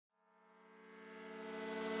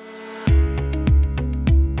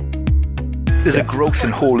there's a growth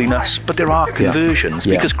in holiness, but there are conversions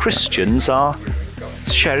because Christians are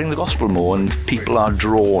sharing the gospel more, and people are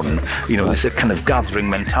drawn. There's a kind of gathering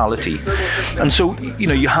mentality, and so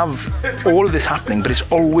you have all of this happening, but it's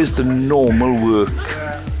always the normal work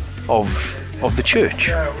of the church.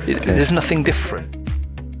 There's nothing different.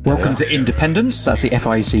 Welcome to Independence. That's the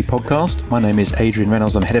FIEC podcast. My name is Adrian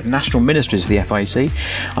Reynolds. I'm head of national ministries for the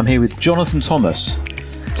FIEC. I'm here with Jonathan Thomas.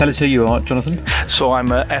 Tell us who you are, Jonathan. So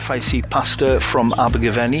I'm a FIC pastor from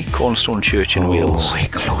Abergavenny, Cornerstone Church in Wales. We're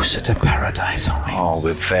closer to paradise, aren't we? Oh,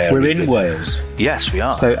 We're in Wales. Yes, we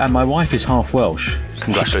are. So, and my wife is half Welsh.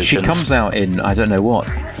 Congratulations. She comes out in, I don't know what,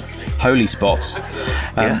 holy spots.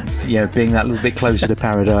 Being that little bit closer to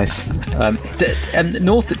paradise. And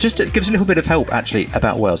North, just gives a little bit of help, actually,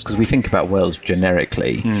 about Wales, because we think about Wales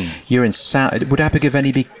generically. You're in South. Would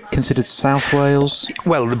Abergavenny be considered South Wales?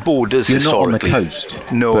 Well, the borders You're not on the historically.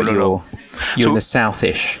 coast. No. You're in the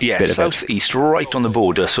south-ish bit of it. south-east, right on the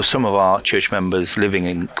border. So some of our church members living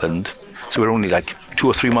in England, so we're only like 2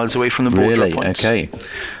 or 3 miles away from the border. Really? Points. Okay.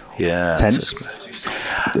 Yeah. Tense.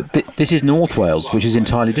 This is North Wales, which is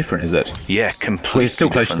entirely different, is it? Yeah, completely. We're still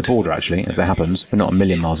close to the border, actually, as it happens. We're not a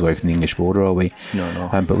million miles away from the English border, are we? No.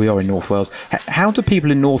 But we are in North Wales. How do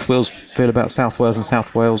people in North Wales feel about South Wales and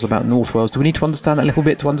South Wales about North Wales? Do we need to understand that a little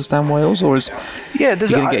bit to understand Wales, or is you're going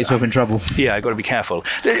to get yourself in trouble? Yeah, I've got to be careful.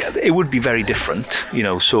 It would be very different,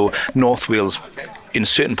 so North Wales in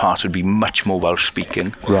certain parts would be much more Welsh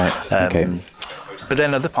speaking. Right, okay. But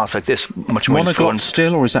then other parts like this, much more Monoglot influenced.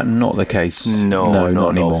 still, or is that not the case? No,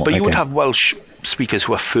 not anymore. But you would have Welsh speakers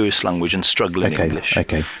who are first language and struggle in English.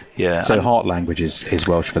 Okay. Yeah. So heart language is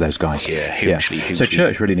Welsh for those guys. Yeah, hugely. So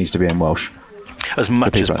church really needs to be in Welsh. As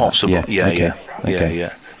much as possible. Like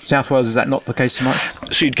Yeah. South Wales, is that not the case so much?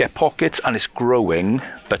 So you'd get pockets, and it's growing,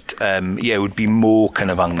 but it would be more kind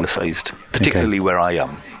of anglicised, particularly where I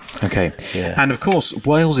am. Okay. Yeah. And of course,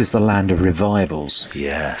 Wales is the land of revivals.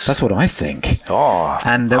 Yes. That's what I think. Oh.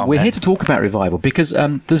 And we're here to talk about revival because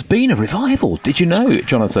there's been a revival. Did you know,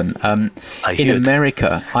 Jonathan? In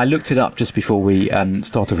America, I looked it up just before we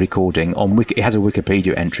started recording. It has a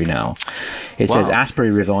Wikipedia entry now. It says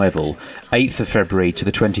Asbury Revival, 8th of February to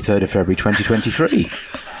the 23rd of February 2023.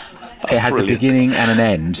 It has a beginning and an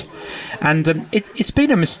end. And it's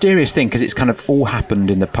been a mysterious thing because it's kind of all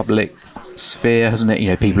happened in the public sphere, hasn't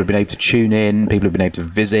it? People have been able to tune in, people have been able to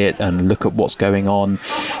visit and look at what's going on.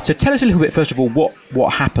 So tell us a little bit, first of all,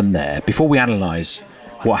 what happened there before we analyse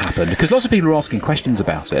what happened, because lots of people are asking questions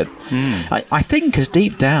about it. I think as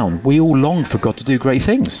deep down we all long for God to do great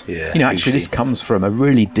things. Actually this comes from a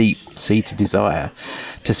really deep-seated desire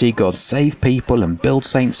to see God save people and build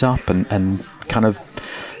saints up and kind of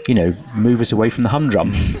move us away from the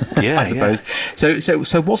humdrum, I suppose. Yeah.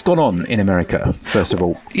 So what's gone on in America, first of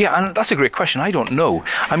all? Yeah, and that's a great question. I don't know.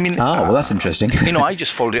 I mean... well, that's interesting. I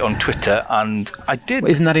just followed it on Twitter, and I did...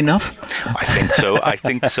 Isn't that enough? I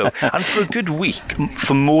think so. And for a good week,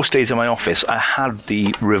 for most days in my office, I had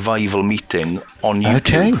the revival meeting on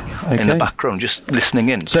YouTube in the background, just listening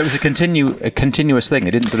in. So it was a continuous thing.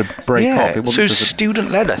 It didn't sort of break off. It wasn't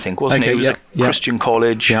student-led, I think, wasn't it? It was a Christian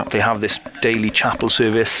college. Yeah. They have this daily chapel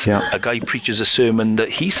service. Yeah. A guy preaches a sermon that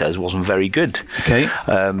he says wasn't very good. Okay.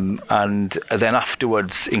 And then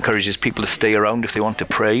afterwards encourages people to stay around if they want to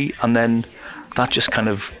pray. And then that just kind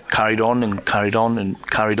of carried on.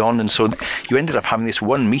 And so you ended up having this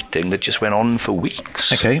one meeting that just went on for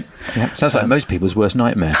weeks. Okay. Yeah. Sounds like most people's worst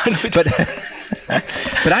nightmare.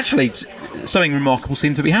 But actually, something remarkable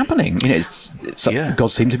seemed to be happening.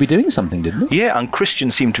 God seemed to be doing something, didn't he? Yeah, and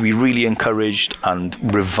Christians seemed to be really encouraged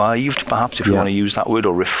and revived, perhaps, if you want to use that word,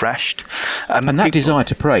 or refreshed. And that desire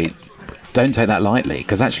to pray, don't take that lightly,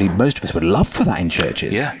 because actually most of us would love for that in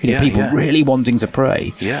churches. People really wanting to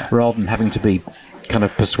pray, rather than having to be kind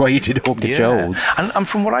of persuaded or cajoled. And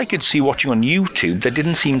from what I could see watching on YouTube, there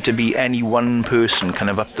didn't seem to be any one person kind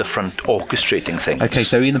of up the front orchestrating things. Okay,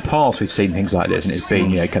 so in the past we've seen things like this, and it's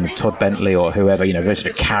been kind of Todd Bentley or whoever, very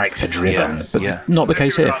sort of character driven, but not the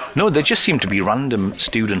case here. No, there just seemed to be random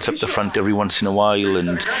students up the front every once in a while,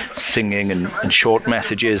 and singing and short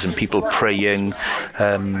messages and people praying.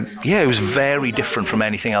 It was very different from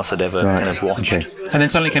anything else I'd ever kind of watched. Okay. And then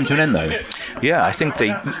suddenly came to an end, though. Yeah, I think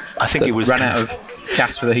it was ran out of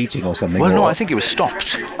gas for the heating or something. Well, no, I think it was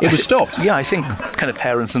stopped. It was stopped? Yeah, I think kind of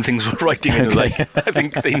parents and things were writing in I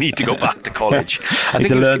think they need to go back to college. I think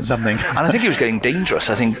to learn something. And I think it was getting dangerous.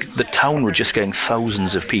 I think the town were just getting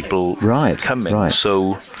thousands of people coming. Right.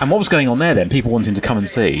 So, and what was going on there then? People wanting to come and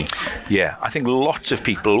see? Yeah, I think lots of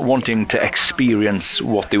people wanting to experience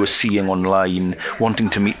what they were seeing online, wanting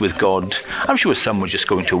to meet with God. I'm sure some were just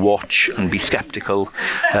going to watch and be sceptical,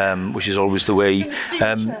 which is always the way.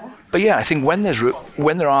 But yeah, I think when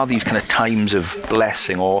there are these kind of times of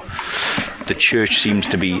blessing, or the church seems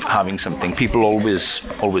to be having something, people always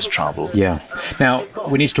travel. Yeah. Now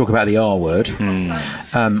we need to talk about the R word.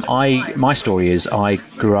 My story is I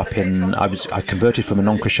converted from a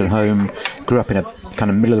non-Christian home, grew up in a kind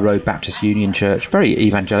of middle of the road Baptist Union church, very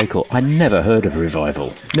evangelical. I never heard of a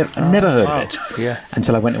revival. Never heard of it. Yeah.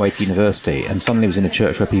 Until I went away to university and suddenly was in a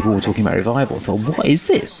church where people were talking about revival. I thought, what is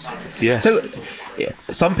this? Yeah. So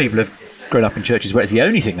some people have grown up in churches where it's the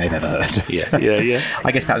only thing they've ever heard. Yeah.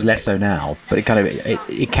 I guess perhaps less so now, but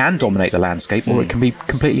it can dominate the landscape, or it can be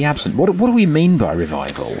completely absent. What do we mean by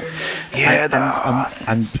revival? Yeah,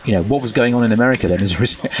 and what was going on in America then as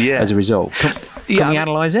a result? Can we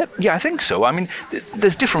analyse it? Yeah, I think so. I mean,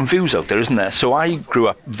 there's different views out there, isn't there? So I grew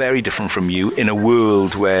up very different from you in a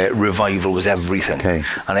world where revival was everything,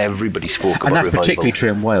 and everybody spoke about revival. And that's particularly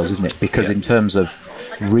true in Wales, isn't it? Because in terms of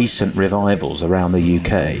recent revivals around the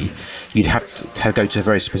UK, you'd have to go to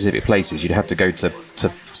very specific places. You'd have to go to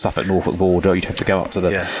Suffolk, Norfolk border. You'd have to go up to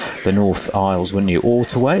the North Isles, wouldn't you? Or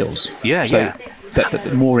to Wales. Yeah.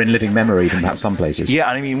 That more in living memory than perhaps some places. Yeah,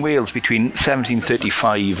 and I mean Wales between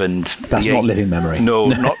 1735 and... That's not living memory. No,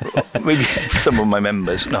 not maybe some of my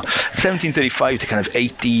members. No, 1735 to kind of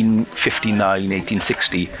 1859,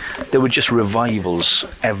 1860, there were just revivals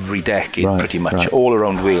every decade, pretty much, all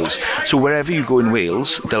around Wales. So wherever you go in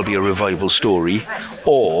Wales, there'll be a revival story,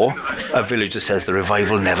 or a village that says the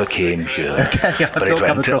revival never came here. But it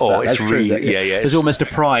went to... Oh, it's really... Yeah. There's almost a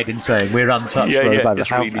pride in saying we're untouched by revival.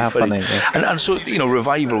 How funny. And so,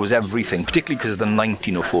 revival was everything, particularly because of the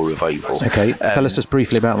 1904 revival. Okay, tell us just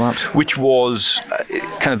briefly about that. Which was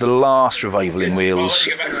kind of the last revival in Wales,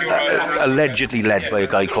 allegedly led by a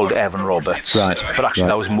guy called Evan Roberts. Right. But actually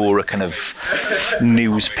that was more a kind of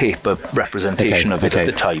newspaper representation of it at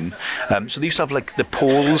the time. So they used to have like the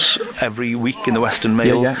polls every week in the Western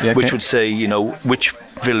Mail, which would say, which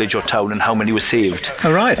village or town and how many were saved.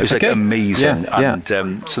 Oh, right. It was like amazing.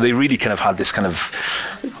 And so they really kind of had this kind of...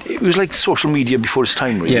 It was like social media before its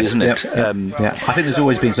time, really, isn't it? I think there's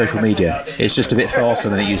always been social media. It's just a bit faster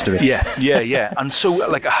than it used to be. Yeah. And so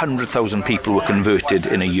like 100,000 people were converted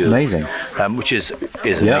in a year. Amazing. Which is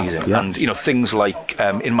amazing. Yeah. And, things like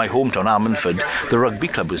in my hometown, Ammanford, the rugby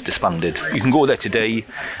club was disbanded. You can go there today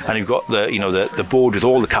and you've got the board with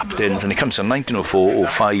all the captains, and it comes to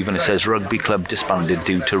 1904-05 and it says rugby club disbanded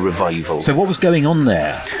due to revival. So what was going on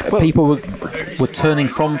there? People were turning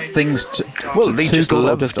from things to they just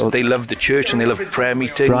loved the church and they loved prayer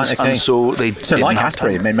meetings. Right, okay. And so they like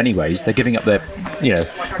Asbury in many ways, they're giving up their,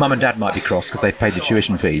 mum and dad might be cross because they've paid the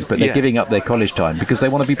tuition fees, but they're giving up their college time because they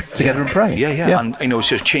want to be together and pray. Yeah. And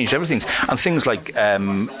so it's changed everything. And things like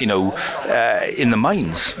in the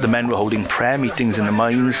mines, the men were holding prayer meetings in the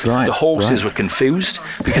mines. The horses were confused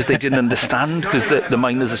because they didn't understand, because the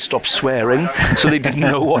miners had stopped swearing, so they didn't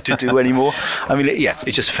know what to do anymore. I mean,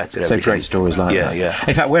 it just affected everything. So great stories like that. Yeah.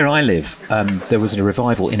 In fact, where I live, there was a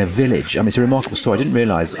revival in a village. I mean, it's a remarkable story. I didn't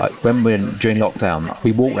realise during lockdown,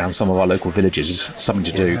 we walked around some of our local villages, something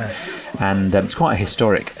to do, and it's quite a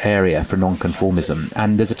historic area for non-conformism.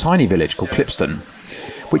 And there's a tiny village called Clipston,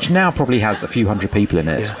 which now probably has a few hundred people in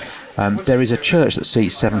it. There is a church that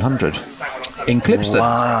seats 700 in Clipston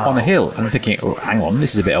on a hill. And I'm thinking, hang on,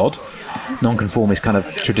 this is a bit odd. Non-conformist kind of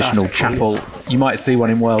traditional chapel. You might see one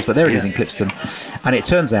in Wales, but there it is in Clipston. And it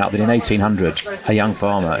turns out that in 1800, a young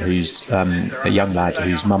farmer a young lad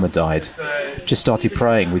whose mum had died, just started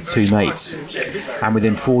praying with two mates. And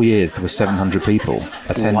within 4 years, there were 700 people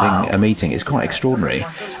attending a meeting. It's quite extraordinary.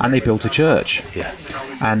 And they built a church. Yeah.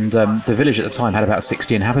 And the village at the time had about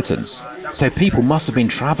 60 inhabitants. So people must have been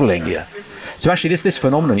travelling. Yeah. So actually, this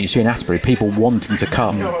phenomenon you see in Asbury, people wanting to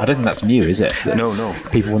come, I don't think that's new, is it? No.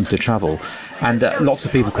 People wanted to travel. And lots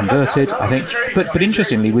of people converted, I think. But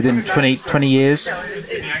interestingly, within 20 years,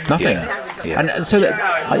 nothing. Yeah. And so,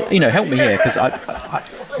 help me here, because I'm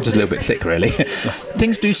just a little bit thick, really.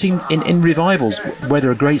 Things do seem, in revivals, where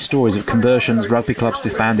there are great stories of conversions, rugby clubs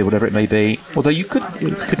disbanded, whatever it may be, although you could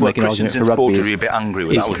make an argument for rugby is a bit angry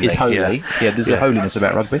with is holy. There's a holiness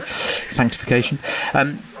about rugby, sanctification.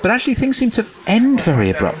 But actually, things seem to end very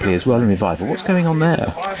abruptly as well in revival. What's going on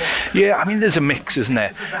there? Yeah, I mean, there's a mix, isn't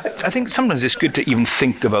there? I think sometimes it's good to even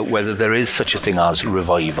think about whether there is such a thing as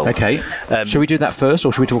revival. Okay. Should we do that first,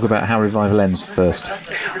 or should we talk about how revival ends first?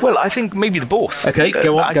 Well, I think maybe the both. Okay,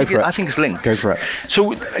 go on, go for it. I think it's linked. Go for it.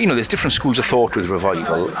 So, there's different schools of thought with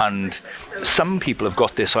revival, and some people have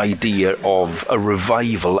got this idea of a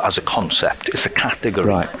revival as a concept. It's a category.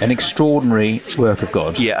 Right, an extraordinary work of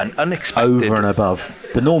God. Yeah, an unexpected... Over and above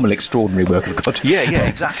the normal extraordinary work of God. Yeah,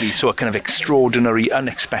 exactly. So a kind of extraordinary,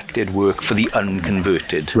 unexpected work for the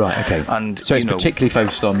unconverted. Right, okay. And so it's particularly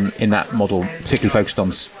focused on, in that model, particularly focused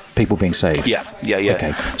on people being saved. Yeah.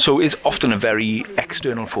 Okay. So it's often a very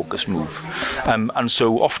external focused move. And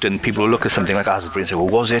so often people will look at something like Asbury and say, well,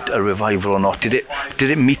 was it a revival or not? Did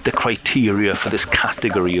it meet the criteria for this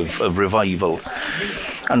category of revival?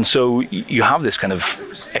 And so you have this kind of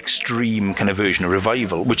extreme kind of version of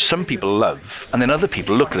revival, which some people love, and then other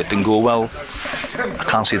people look at it and go, well, I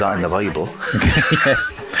can't see that in the Bible. Yes.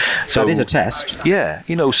 So that is a test. Yeah,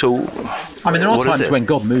 so... I mean, there are times when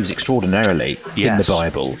God moves extraordinarily in the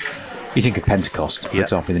Bible. You think of Pentecost, for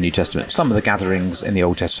example, in the New Testament. Some of the gatherings in the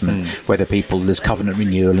Old Testament, where there's covenant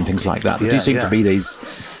renewal and things like that. There do seem to be these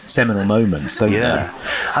seminal moments, don't there?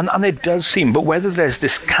 And it does seem, but whether there's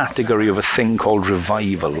this category of a thing called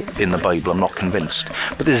revival in the Bible, I'm not convinced.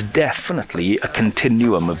 But there's definitely a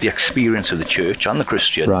continuum of the experience of the church and the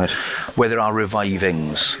Christian, where there are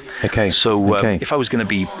revivings. Okay. So if I was going to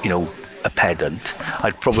be, a pedant,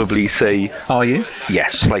 I'd probably say... Are you?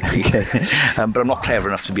 Yes, slightly. Okay. But I'm not clever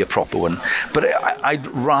enough to be a proper one. But I'd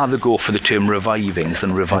rather go for the term revivings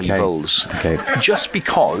than revivals. Okay. Just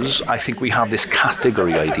because I think we have this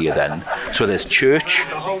category idea then. So there's church,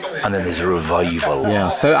 and then there's a revival.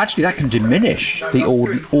 Yeah, so actually that can diminish the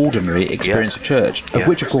ordinary experience of church, of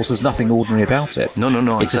which, of course, there's nothing ordinary about it. No,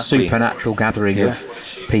 It's exactly. a supernatural gathering of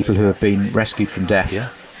people who have been rescued from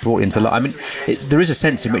death. Brought into life. I mean, there is a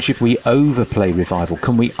sense in which if we overplay revival,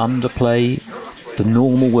 can we underplay the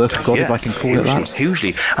normal work of God, if I can call it that?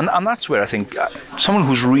 Hugely. And that's where I think someone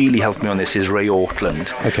who's really helped me on this is Ray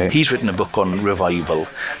Ortland. Okay. He's written a book on revival,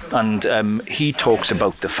 and he talks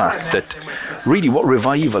about the fact that really what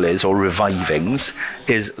revival is, or revivings,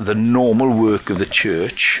 is the normal work of the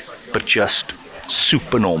church, but just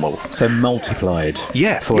supernormal. So multiplied.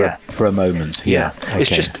 For a moment. Yeah. Okay.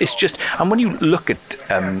 It's just, and when you look at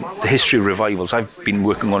the history of revivals, I've been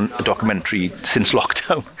working on a documentary since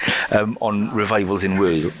lockdown on revivals in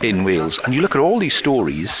Wales, and you look at all these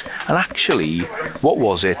stories, and actually, what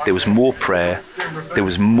was it? There was more prayer, there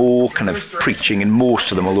was more kind of preaching in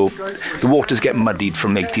most of them, although the waters get muddied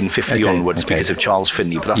from 1850 onwards because of Charles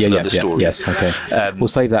Finney, but that's another story. Yes, okay. We'll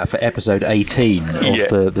save that for episode 18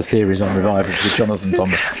 of the series on revivals with Jonathan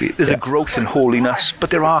Thomas. There's a growth in holiness, but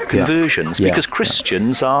there are conversions because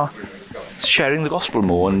Christians are sharing the gospel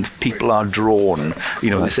more, and people are drawn.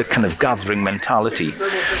 There's a kind of gathering mentality,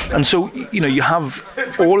 and so you have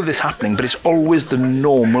all of this happening, but it's always the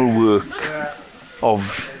normal work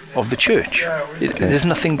of the church. There's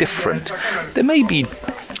nothing different. There may be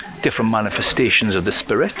different manifestations of the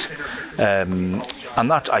Spirit. And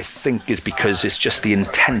that, I think, is because it's just the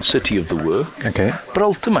intensity of the work. Okay. But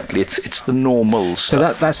ultimately, it's the normal stuff.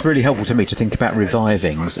 So that's really helpful to me to think about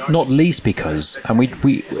revivings, not least because, and we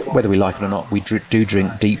whether we like it or not, we do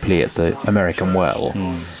drink deeply at the American well.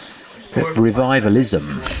 That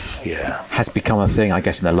revivalism has become a thing, I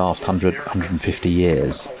guess, in the last 150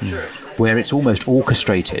 years, where it's almost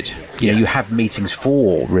orchestrated. You have meetings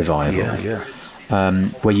for revival.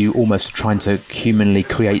 Where you almost are trying to humanly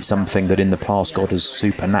create something that in the past God has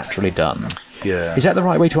supernaturally done. Yeah. Is that the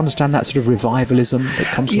right way to understand that sort of revivalism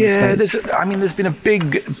that comes from the States? There's been a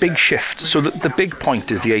big shift. So the big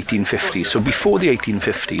point is the 1850s. So before the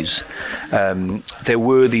 1850s, there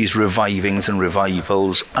were these revivings and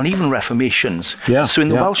revivals, and even reformations. Yeah, so in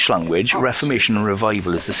the Welsh language, reformation and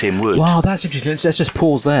revival is the same word. Wow, that's interesting. Let's just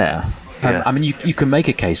pause there. I mean, you can make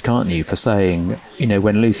a case, can't you, for saying,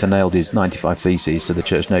 when Luther nailed his 95 Theses to the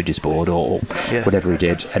church notice board or whatever he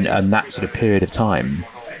did, and that sort of period of time,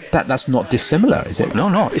 that's not dissimilar, is it?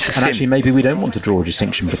 No, it's the same. And actually, maybe we don't want to draw a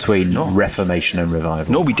distinction between Reformation and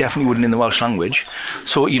revival. No, we definitely wouldn't in the Welsh language.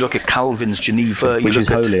 So you look at Calvin's Geneva, which is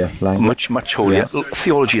holier language, much holier. Yeah.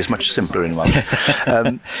 Theology is much simpler in Welsh.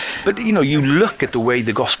 But you look at the way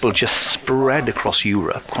the gospel just spread across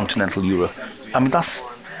Europe, continental Europe. I mean, that's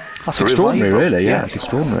extraordinary, really. Yeah, it's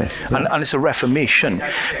extraordinary. And it's a reformation.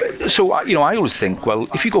 So, I always think, well,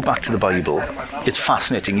 if you go back to the Bible, it's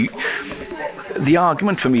fascinating. The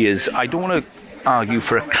argument for me is, I don't want to argue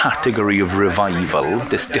for a category of revival,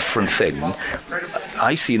 this different thing.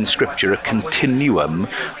 I see in Scripture a continuum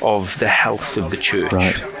of the health of the church.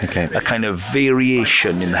 Right, okay. A kind of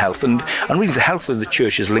variation in the health. And really the health of the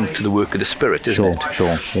church is linked to the work of the Spirit, isn't it?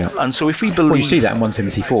 Sure, yeah. And so if we believe... Well, you see that in 1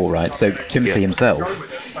 Timothy 4, right? So Timothy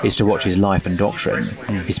himself is to watch his life and doctrine,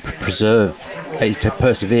 is to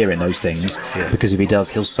persevere in those things, because if he does,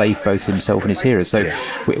 he'll save both himself and his hearers. So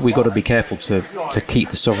we've got to be careful to keep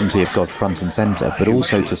the sovereignty of God front and centre, but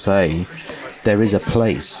also to say there is a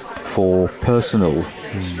place for personal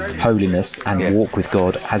holiness and walk with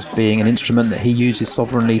God as being an instrument that he uses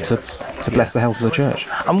sovereignly to bless the health of the church.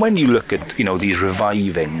 And when you look at, these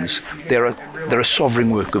revivings, they're a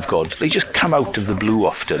sovereign work of God. They just come out of the blue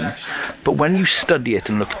often. But when you study it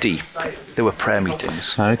and look deep, there were prayer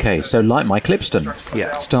meetings. Okay, so like my Clipston,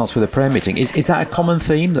 starts with a prayer meeting. Is that a common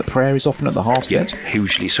theme, that prayer is often at the heart of it? Yeah,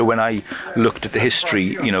 hugely. So when I looked at the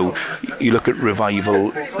history, you look at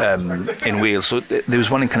revival in Wales. So there was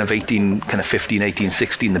one in kind of 1815,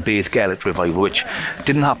 1816, the Beddgelert revival, which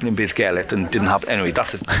didn't happen in Beddgelert and didn't happen anyway.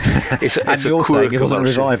 It's and you're saying it wasn't a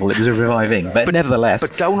revival; it was a reviving. But nevertheless,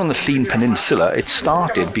 but down on the Llŷn Peninsula, it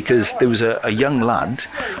started because there was a young lad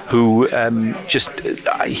who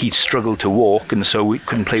he struggled to walk, and so he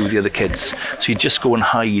couldn't play with the other kids. So he'd just go and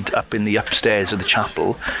hide up in the upstairs of the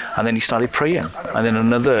chapel, and then he started praying. And then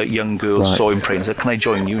another young girl saw him praying and said, "Can I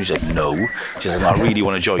join you?" He said, "No." She said, "I really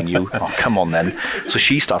want to join you." "Oh, come on then." So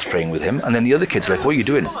she starts praying with him, and then the other kids are like, "What are you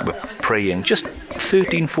doing?" "We're praying." Just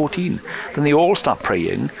 13, 14. Then they all start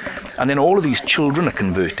praying, and then all of these children are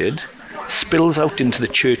converted, spills out into the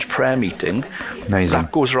church prayer meeting. Amazing.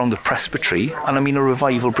 That goes around the presbytery, and a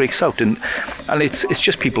revival breaks out, and it's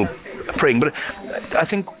just people praying. But I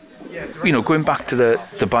think, going back to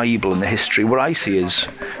the Bible and the history, what I see is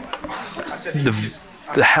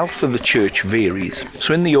the health of the church varies.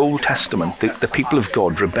 So in the Old Testament, the people of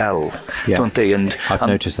God rebel, don't they? And I've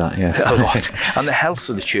noticed that, yes. A lot. And the health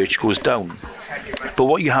of the church goes down. But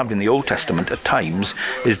what you have in the Old Testament at times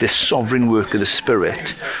is this sovereign work of the Spirit,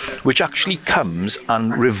 which actually comes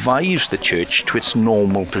and revives the church to its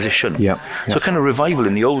normal position. So kind of revival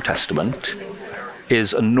in the Old Testament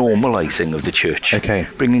is a normalising of the church,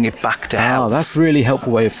 bringing it back to health. That's a really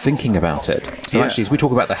helpful way of thinking about it. So actually, as we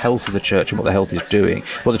talk about the health of the church and what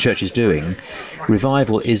the church is doing,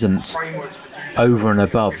 revival isn't over and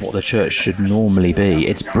above what the church should normally be.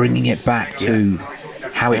 It's bringing it back to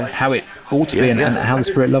how it ought to be and how the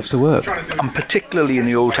Spirit loves to work. And particularly in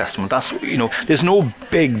the Old Testament, there's no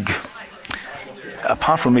big,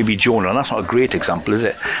 apart from maybe Jonah, and that's not a great example, is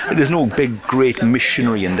it? There's no big, great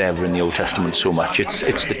missionary endeavour in the Old Testament so much.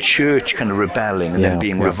 It's the church kind of rebelling and then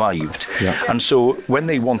being revived. And so when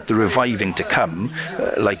they want the reviving to come,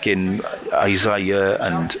 like in Isaiah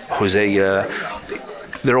and Hosea,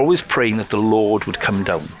 they're always praying that the Lord would come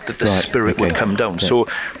down, that the Spirit would come down. So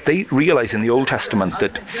they realise in the Old Testament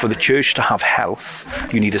that for the church to have health,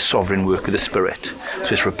 you need a sovereign work of the Spirit.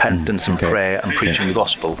 So it's repentance and prayer and preaching the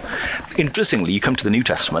gospel. Interestingly, you come to the New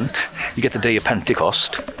Testament, you get the day of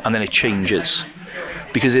Pentecost, and then it changes.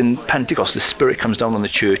 Because in Pentecost, the Spirit comes down on the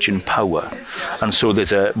church in power. And so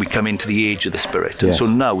we come into the age of the Spirit. And so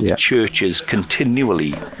now the church is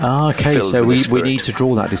continually so we need to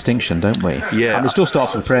draw that distinction, don't we? Yeah. And it still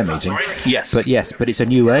starts with a prayer meeting. Yes. But it's a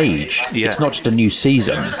new age. Yeah. It's not just a new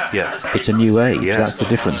season. Yes. It's a new age. Yes. That's the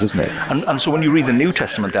difference, isn't it? And so when you read the New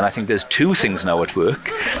Testament, then I think there's two things now at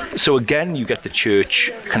work. So again, you get the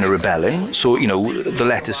church kind of rebelling. So, the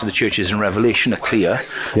letters to the churches in Revelation are clear.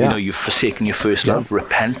 You've forsaken your first love.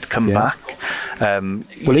 Repent, come back.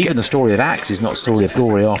 Even the story of Acts is not a story of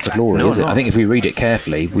glory after glory, is it? I think if we read it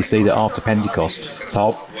carefully, we see that after Pentecost, it's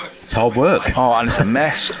hard work. And it's a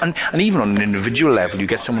mess. And even on an individual level, you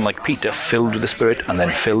get someone like Peter filled with the Spirit, and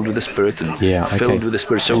then filled with the Spirit, and filled with the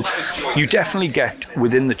Spirit. So you definitely get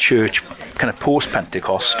within the church kind of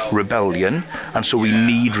post-Pentecost rebellion, and so we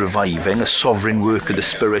need reviving, a sovereign work of the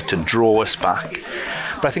Spirit to draw us back.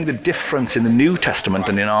 But I think the difference in the New Testament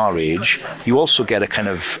and in our age, you also get a kind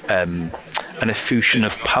of an effusion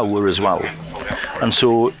of power as well. And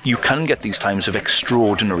so you can get these times of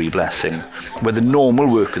extraordinary blessing, where the normal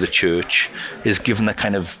work of the church is given a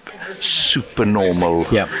kind of supernormal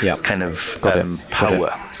kind of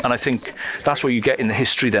power. And I think that's what you get in the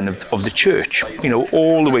history then of the church,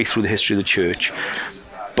 all the way through the history of the church.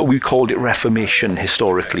 But we called it Reformation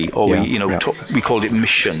historically, or we called it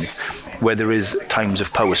mission, where there is times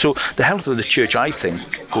of power. So the health of the church, I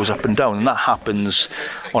think, goes up and down, and that happens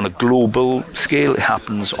on a global scale, it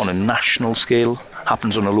happens on a national scale,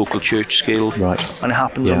 happens on a local church scale, and it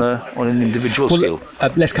happens on an individual scale.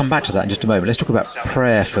 Let's come back to that in just a moment. Let's talk about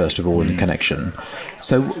prayer first of all in the connection.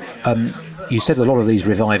 So you said a lot of these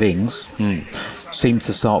revivings seem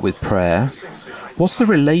to start with prayer. What's the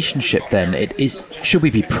relationship then? Should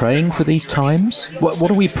we be praying for these times?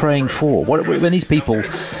 What are we praying for? When these people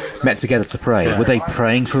met together to pray, were they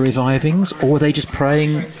praying for revivings, or were they just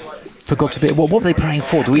praying for God to be? What were they praying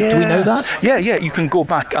for? Do we know that? Yeah. You can go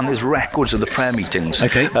back and there's records of the prayer meetings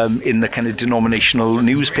in the kind of denominational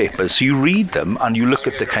newspapers. So you read them and you look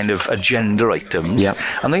at the kind of agenda items,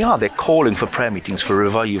 and they're calling for prayer meetings for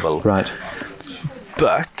revival. Right.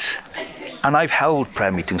 But And I've held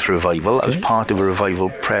prayer meetings for revival. I was part of a revival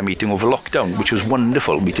prayer meeting over lockdown, which was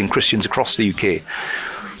wonderful, meeting Christians across the UK.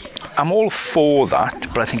 I'm all for that,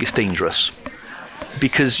 but I think it's dangerous.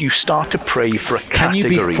 Because you start to pray for a category.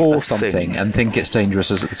 Can you be for something and think it's dangerous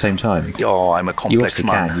at the same time? Oh, I'm a complex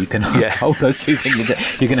man. You can hold those two things.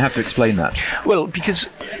 You're going to have to explain that. Well, because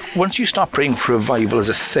once you start praying for revival as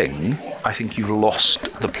a thing, I think you've lost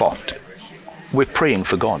the plot. We're praying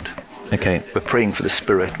for God. Okay. We're praying for the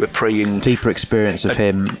Spirit. We're praying... Deeper experience of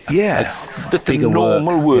Him. That the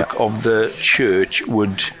normal work of the church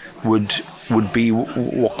would be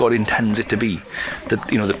what God intends it to be. That,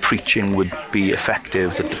 the preaching would be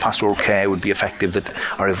effective, that the pastoral care would be effective, that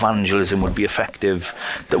our evangelism would be effective,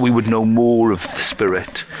 that we would know more of the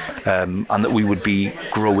Spirit, and that we would be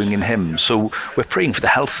growing in Him. So we're praying for the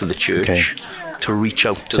health of the church to reach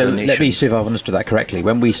out to the nation. So let me see if I've understood that correctly.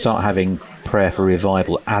 When we start having prayer for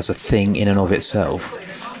revival as a thing in and of itself,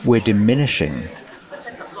 we're diminishing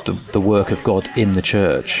the work of God in the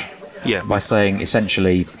church. Yeah. By saying,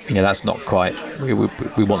 essentially, that's not quite... We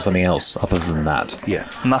want something else other than that. Yeah,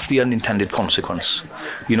 and that's the unintended consequence.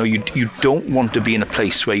 You don't want to be in a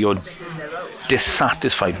place where you're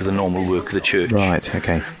dissatisfied with the normal work of the church. Right,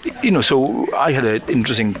 okay. So I had an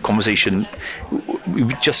interesting conversation. We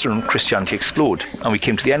just done Christianity Explode, and we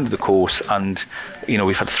came to the end of the course, and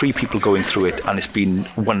we've had 3 people going through it, and it's been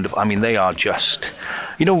wonderful. I mean, they are just,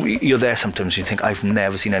 you're there sometimes and you think, I've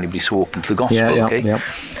never seen anybody so open to the gospel. Yeah.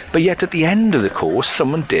 But yet at the end of the course,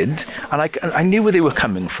 someone did, and I knew where they were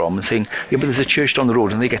coming from, and saying, but there's a church down the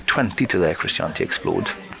road, and they get 20 to their Christianity Explode.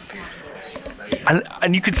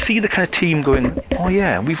 And you could see the kind of team going, oh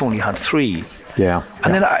yeah, we've only had 3. Yeah.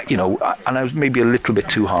 And then I was maybe a little bit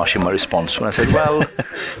too harsh in my response when I said, well,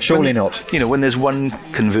 surely not. When there's one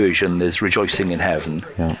conversion, there's rejoicing in heaven.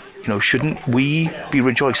 Yeah. Shouldn't we be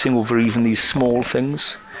rejoicing over even these small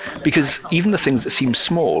things? Because even the things that seem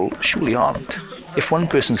small surely aren't. If one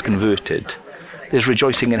person's converted, there's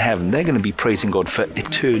rejoicing in heaven. They're going to be praising God for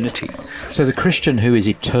eternity. So the Christian who is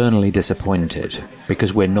eternally disappointed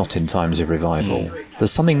because we're not in times of revival,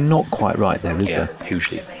 there's something not quite right there, is there? Yeah,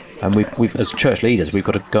 hugely. And we've as church leaders, we've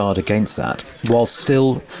got to guard against that. While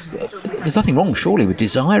still, there's nothing wrong, surely, with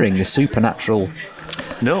desiring the supernatural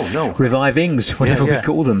revivings, whatever we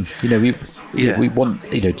call them. We want,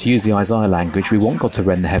 to use the Isaiah language, we want God to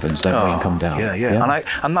rend the heavens, don't we, and come down. Yeah.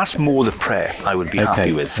 And that's more the prayer I would be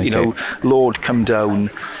happy with. Lord, come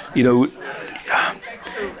down. And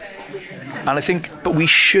I think, but we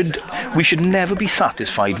should never be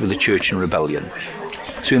satisfied with the church in rebellion.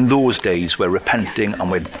 So in those days, we're repenting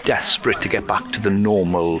and we're desperate to get back to the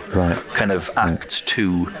normal kind of Acts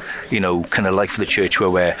 2, kind of life of the church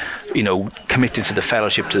where we're, committed to the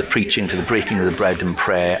fellowship, to the preaching, to the breaking of the bread and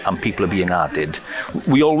prayer, and people are being added.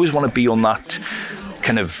 We always want to be on that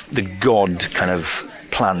kind of the God kind of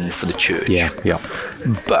plan for the church. Yeah.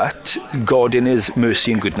 But God, in His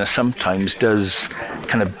mercy and goodness, sometimes does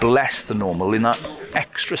kind of bless the normal in that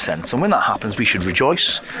extra sense. And when that happens, we should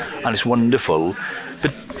rejoice, and it's wonderful.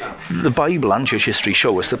 But the Bible and church history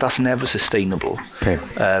show us that that's never sustainable. Okay.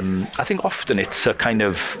 I think often it's like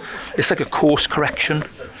a course correction.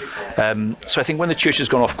 So I think when the church has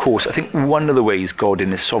gone off course, I think one of the ways God in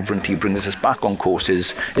His sovereignty brings us back on course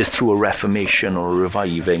is through a reformation or a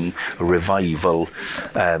revival.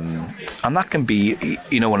 And that can be,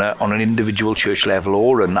 on an individual church level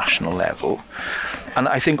or a national level. And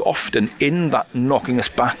I think often in that knocking us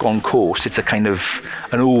back on course, it's a kind of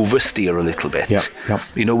an oversteer a little bit,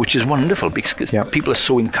 which is wonderful because people are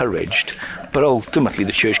so encouraged. But ultimately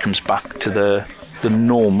the church comes back to the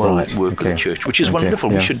normal work of the church, which is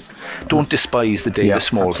wonderful. We don't despise the day, the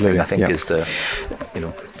small thing, I think is the,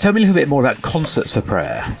 Tell me a little bit more about concerts for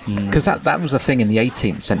prayer, because that was a thing in the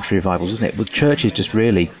 18th century revivals, wasn't it? With churches just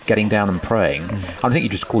really getting down and praying. I think you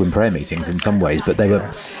just call them prayer meetings in some ways, but they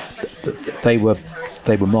were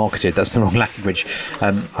marketed. That's the wrong language.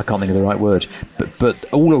 I can't think of the right word.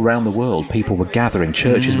 But all around the world, people were gathering.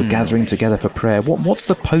 Churches were gathering together for prayer. What's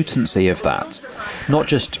the potency of that? Not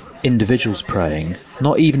just individuals praying,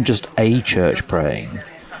 not even just a church praying,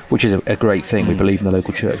 which is a great thing. We believe in the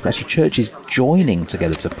local church, but actually churches joining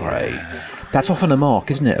together to pray. That's often a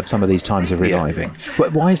mark, isn't it, of some of these times of reviving?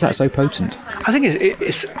 Why is that so potent? I think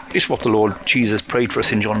it's what the Lord Jesus prayed for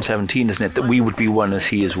us in John 17, isn't it? That we would be one as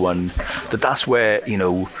He is one. That's where,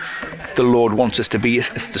 the Lord wants us to be.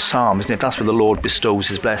 It's the Psalm, isn't it? That's where the Lord bestows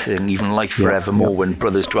His blessing, even life forevermore, when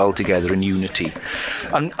brothers dwell together in unity.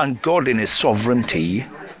 And God in His sovereignty,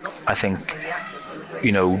 I think,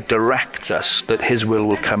 directs us that his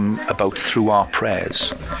will come about through our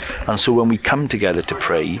prayers. And so when we come together to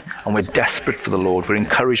pray and we're desperate for the Lord, we're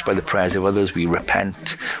encouraged by the prayers of others, we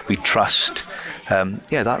repent, we trust.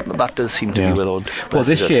 That does seem to be with Lord. Well,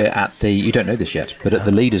 this year you don't know this yet, but at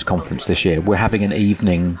the Leaders' Conference this year, we're having an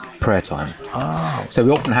evening prayer time. Oh. So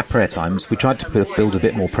we often have prayer times. We tried to build a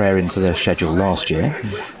bit more prayer into the schedule last year,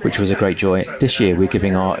 which was a great joy. This year, we're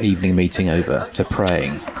giving our evening meeting over to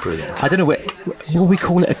praying. Brilliant. I don't know, will we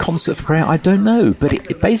call it a concert for prayer? I don't know,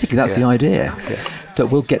 but basically that's the idea. Yeah. That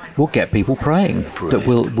we'll get people praying. Brilliant. That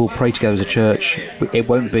we'll pray together as a church. It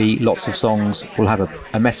won't be lots of songs. We'll have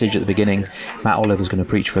a message at the beginning. Matt Oliver's going to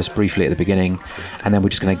preach for us briefly at the beginning, and then we're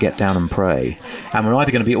just going to get down and pray. And we're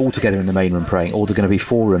either going to be all together in the main room praying, or there are going to be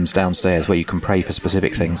forums downstairs where you can pray for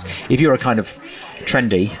specific things. If you're a kind of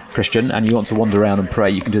trendy Christian and you want to wander around and pray,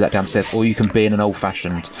 you can do that downstairs, or you can be in an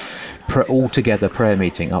old-fashioned all-together prayer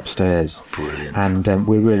meeting upstairs. Brilliant. And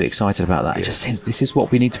we're really excited about that. It just seems this is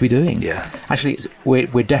what we need to be doing. Yeah. Actually,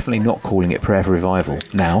 we're definitely not calling it prayer for revival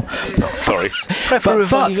now. Sorry. Prayer for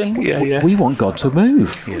reviving. We want God to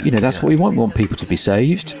move. Yeah. That's what we want. We want people to be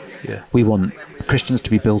saved. Yeah. We want Christians to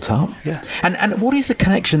be built up. Yeah. And what is the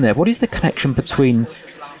connection there? What is the connection between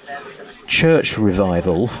church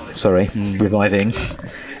reviving,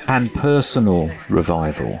 and personal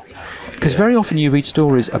revival? Because very often you read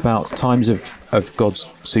stories about times of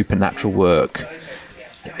God's supernatural work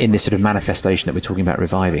in this sort of manifestation that we're talking about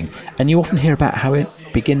reviving, and you often hear about how it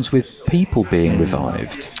begins with people being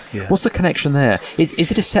revived. Yeah. What's the connection there?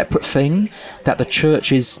 Is it a separate thing that the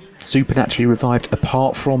church is supernaturally revived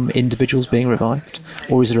apart from individuals being revived,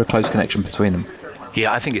 or is there a close connection between them?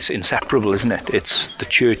 Yeah, I think it's inseparable, isn't it? It's the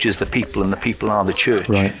church is the people and the people are the church.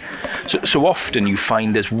 Right. So often you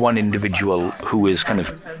find there's one individual who is kind of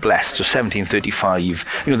blessed. So 1735,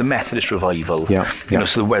 the Methodist revival. Yeah.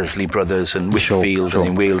 So the Wesley brothers and Whitfield, and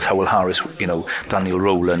in Wales, Howell Harris, Daniel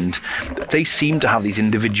Rowland. They seem to have these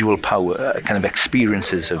individual power kind of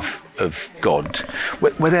experiences of God,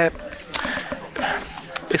 where they're.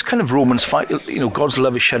 It's kind of Romans 5, God's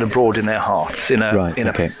love is shed abroad in their hearts in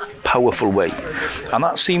a powerful way. And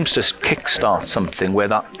that seems to kickstart something where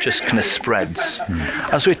that just kind of spreads.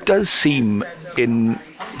 And so it does seem in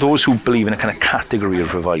those who believe in a kind of category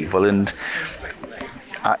of revival, and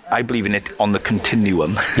I believe in it on the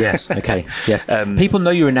continuum. Yes, okay, yes. People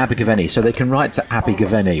know you're in Abergavenny, so they can write to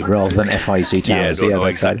Abergavenny rather than FIC Towers. Yeah,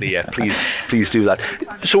 exactly. Yeah, please do that.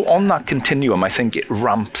 So on that continuum, I think it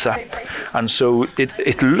ramps up, and so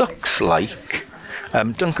it looks like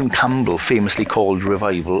Duncan Campbell famously called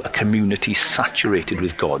revival a community saturated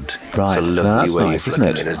with God. Right, that's nice, isn't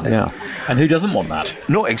it? Yeah. And who doesn't want that?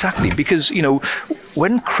 No, exactly, because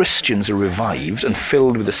when Christians are revived and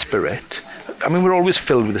filled with the Spirit. I mean, we're always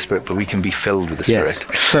filled with the Spirit, but we can be filled with the Spirit.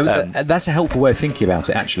 Yes. So that's a helpful way of thinking about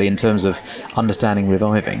it, actually, in terms of understanding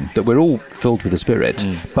reviving, that we're all filled with the Spirit,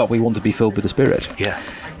 but we want to be filled with the Spirit. Yeah,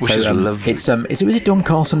 which is lovely. Was it Don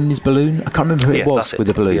Carson and his balloon? I can't remember who it was with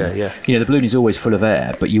the balloon. Yeah. The balloon is always full of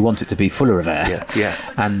air, but you want it to be fuller of air. Yeah.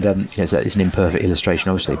 And so it's an imperfect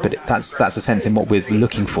illustration, obviously, but that's a sense in what we're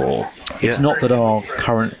looking for. It's not that our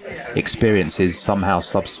current experience is somehow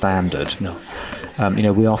substandard. No.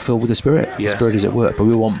 We are filled with the Spirit. The Spirit is at work, but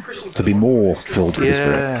we want to be more filled with the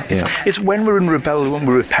Spirit. It's when we're in rebellion, when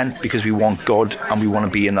we repent because we want God and we want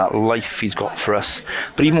to be in that life He's got for us.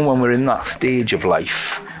 But even when we're in that stage of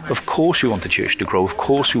life, of course we want the church to grow. Of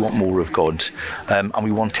course we want more of God, and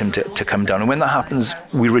we want Him to come down. And when that happens,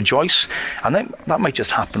 we rejoice. And that might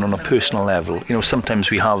just happen on a personal level.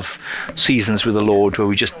 Sometimes we have seasons with the Lord where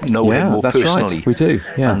we just know Him more personally. Yeah, that's right. We do.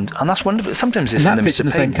 Yeah, and that's wonderful. Sometimes it's and that fits in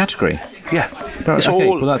the same category. Yeah, that's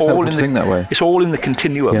helpful to think that way. It's all in the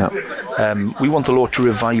continuum. Yeah. We want the Lord to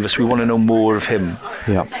revive us. We want to know more of Him.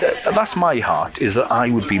 Yeah, that's my heart. Is that I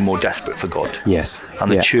would be more desperate for God. Yes,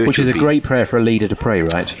 and the church, which is a great prayer for a leader to pray,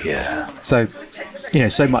 right? Yeah. So,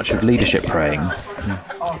 so much of leadership praying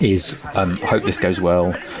is hope this goes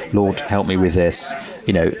well. Lord, help me with this.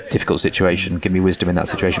 Difficult situation. Give me wisdom in that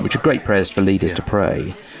situation. Which are great prayers for leaders to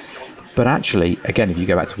pray. But actually, again, if you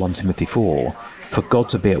go back to 1 Timothy 4, for God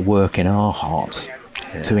to be at work in our heart,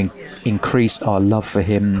 to increase our love for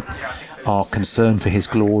Him, our concern for His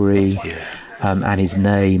glory, and His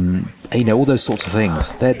name, all those sorts of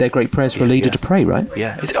things. They're great prayers for a leader to pray, right?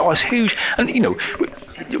 Yeah, it's huge. And,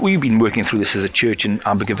 we've been working through this as a church in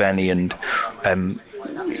Abergavenny, and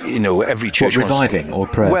every church reviving or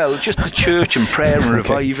prayer? Well, just the church and prayer and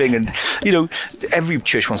reviving, and every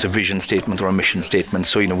church wants a vision statement or a mission statement.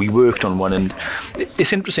 So we worked on one, and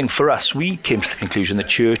it's interesting for us. We came to the conclusion the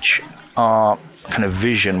church, our kind of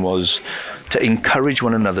vision was to encourage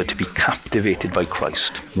one another to be captivated by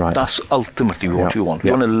Christ. Right. That's ultimately what we want.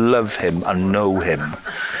 We want to love him and know him.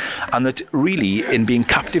 And that really, in being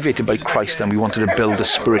captivated by Christ, then we wanted to build a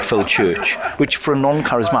spirit-filled church, which for a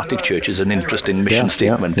non-charismatic church is an interesting mission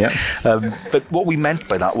statement. But what we meant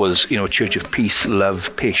by that was, a church of peace,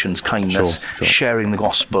 love, patience, kindness, sharing the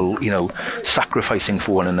gospel, sacrificing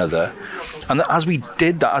for one another. And that as we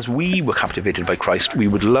did that, as we were captivated by Christ, we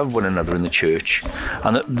would love one another in the church,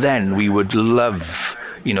 and that then we would love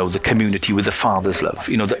the community with the Father's love,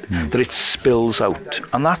 that it spills out.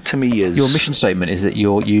 And that to me is... Your mission statement is that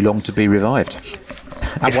you long to be revived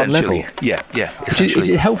at one level. Yeah. Which is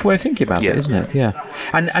a helpful way of thinking about it, isn't it? Yeah.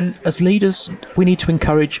 And as leaders, we need to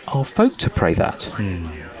encourage our folk to pray that.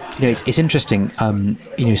 It's interesting,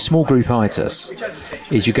 small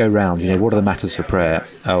groupitis is you go round, what are the matters for prayer?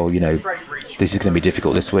 Oh, this is going to be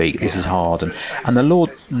difficult this week, this is hard. And the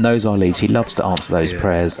Lord knows our leads. He loves to answer those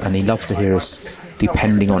prayers, and he loves to hear us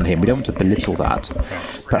depending on him. We don't want to belittle that.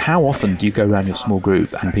 But how often do you go around your small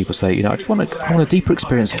group and people say, I want a deeper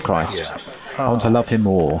experience of Christ. I want to love him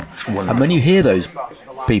more. And when you hear those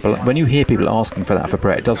people, asking for that for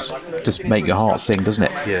prayer, it does just make your heart sing, doesn't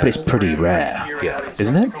it? But it's pretty rare,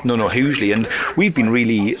 isn't it? No, hugely. And we've been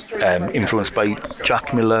really influenced by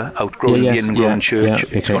Jack Miller, outgrowing the ingrown church.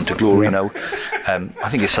 It's gone to glory now. I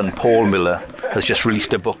think his son Paul Miller has just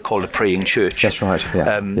released a book called A Praying Church. That's right.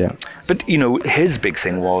 But his big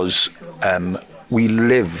thing was we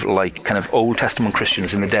live like kind of Old Testament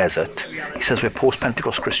Christians in the desert. He says we're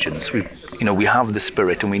post-Pentecost Christians. We have the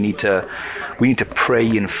Spirit, and we need to pray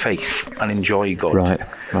in faith and enjoy God. Right.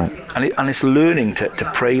 And it's learning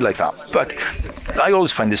to pray like that. But I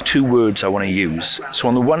always find there's two words I want to use. So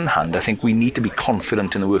on the one hand, I think we need to be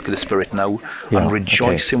confident in the work of the Spirit now and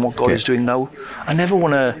rejoice in what God is doing now. I never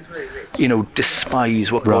want to,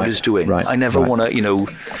 despise what God is doing. I never want to,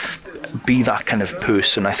 be that kind of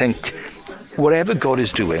person. I think whatever God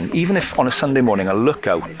is doing, even if on a Sunday morning I look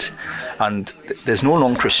out and there's no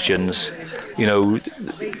non-Christians, no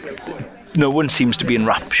one seems to be in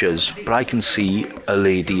raptures, but I can see a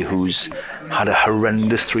lady who's had a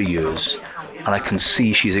horrendous 3 years, and I can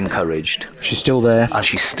see she's encouraged. She's still there. And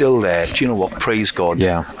she's still there. Do you know what? Praise God.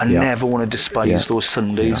 I never want to despise those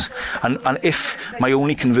Sundays. And if my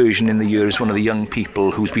only conversion in the year is one of the young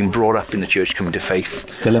people who's been brought up in the church coming to faith.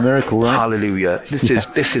 Still a miracle, right? Hallelujah.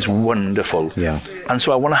 This is wonderful. And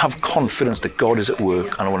so I want to have confidence that God is at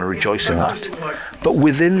work, and I want to rejoice in that. But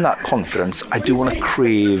within that confidence, I do want to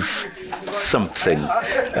crave something.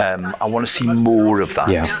 I want to see more of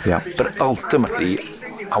that. But ultimately,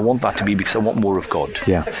 I want that to be because I want more of God.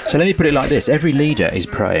 So let me put it like this. Every leader is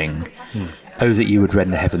praying, oh, that you would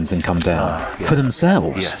rend the heavens and come down for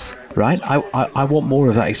themselves. Right? I want more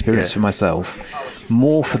of that experience for myself,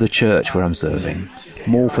 more for the church where I'm serving,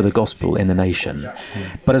 more for the gospel in the nation.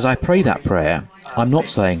 But as I pray that prayer, I'm not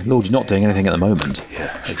saying, Lord, you're not doing anything at the moment.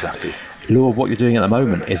 Exactly. Lord, what you're doing at the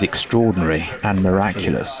moment is extraordinary and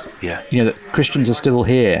miraculous. That Christians are still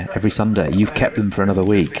here every Sunday. You've kept them for another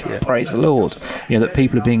week. Praise the Lord. That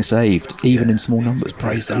people are being saved, even in small numbers.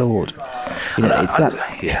 Praise the Lord.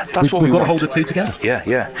 That's what we've got to hold the two together.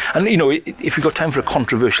 And if we've got time for a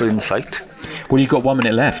controversial insight. Well, you've got 1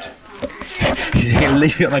 minute left. He's going to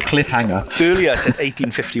leave you on a cliffhanger. Earlier I said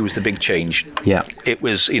 1850 was the big change. It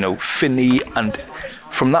was, Finney, and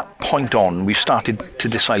from that point on, we've started to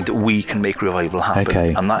decide that we can make revival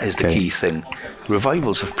happen. And that is the key thing.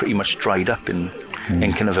 Revivals have pretty much dried up in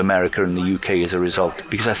kind of America and the UK as a result,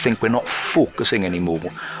 because I think we're not focusing anymore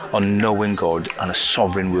on knowing God and a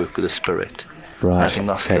sovereign work of the Spirit. Right. I think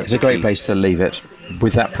that's it's a great place to leave it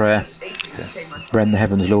with that prayer. Rend the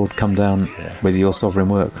heavens, Lord, come down with your sovereign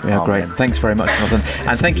work. Great. Thanks very much, Jonathan.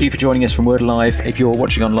 And thank you for joining us from Word Live. If you're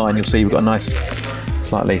watching online, you'll see we've got a nice,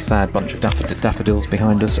 slightly sad bunch of daffodils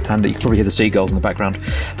behind us, and you can probably hear the seagulls in the background.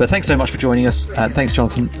 But thanks so much for joining us. Thanks,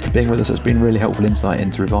 Jonathan, for being with us. It's been really helpful insight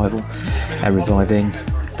into revival, reviving,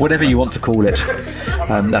 whatever you want to call it.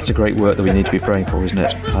 That's a great work that we need to be praying for, isn't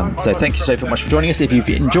it? So thank you so much for joining us. If you've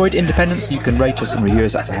enjoyed Independence, you can rate us and review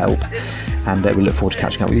us. That's a help. And we look forward to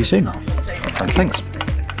catching up with you soon. Thanks.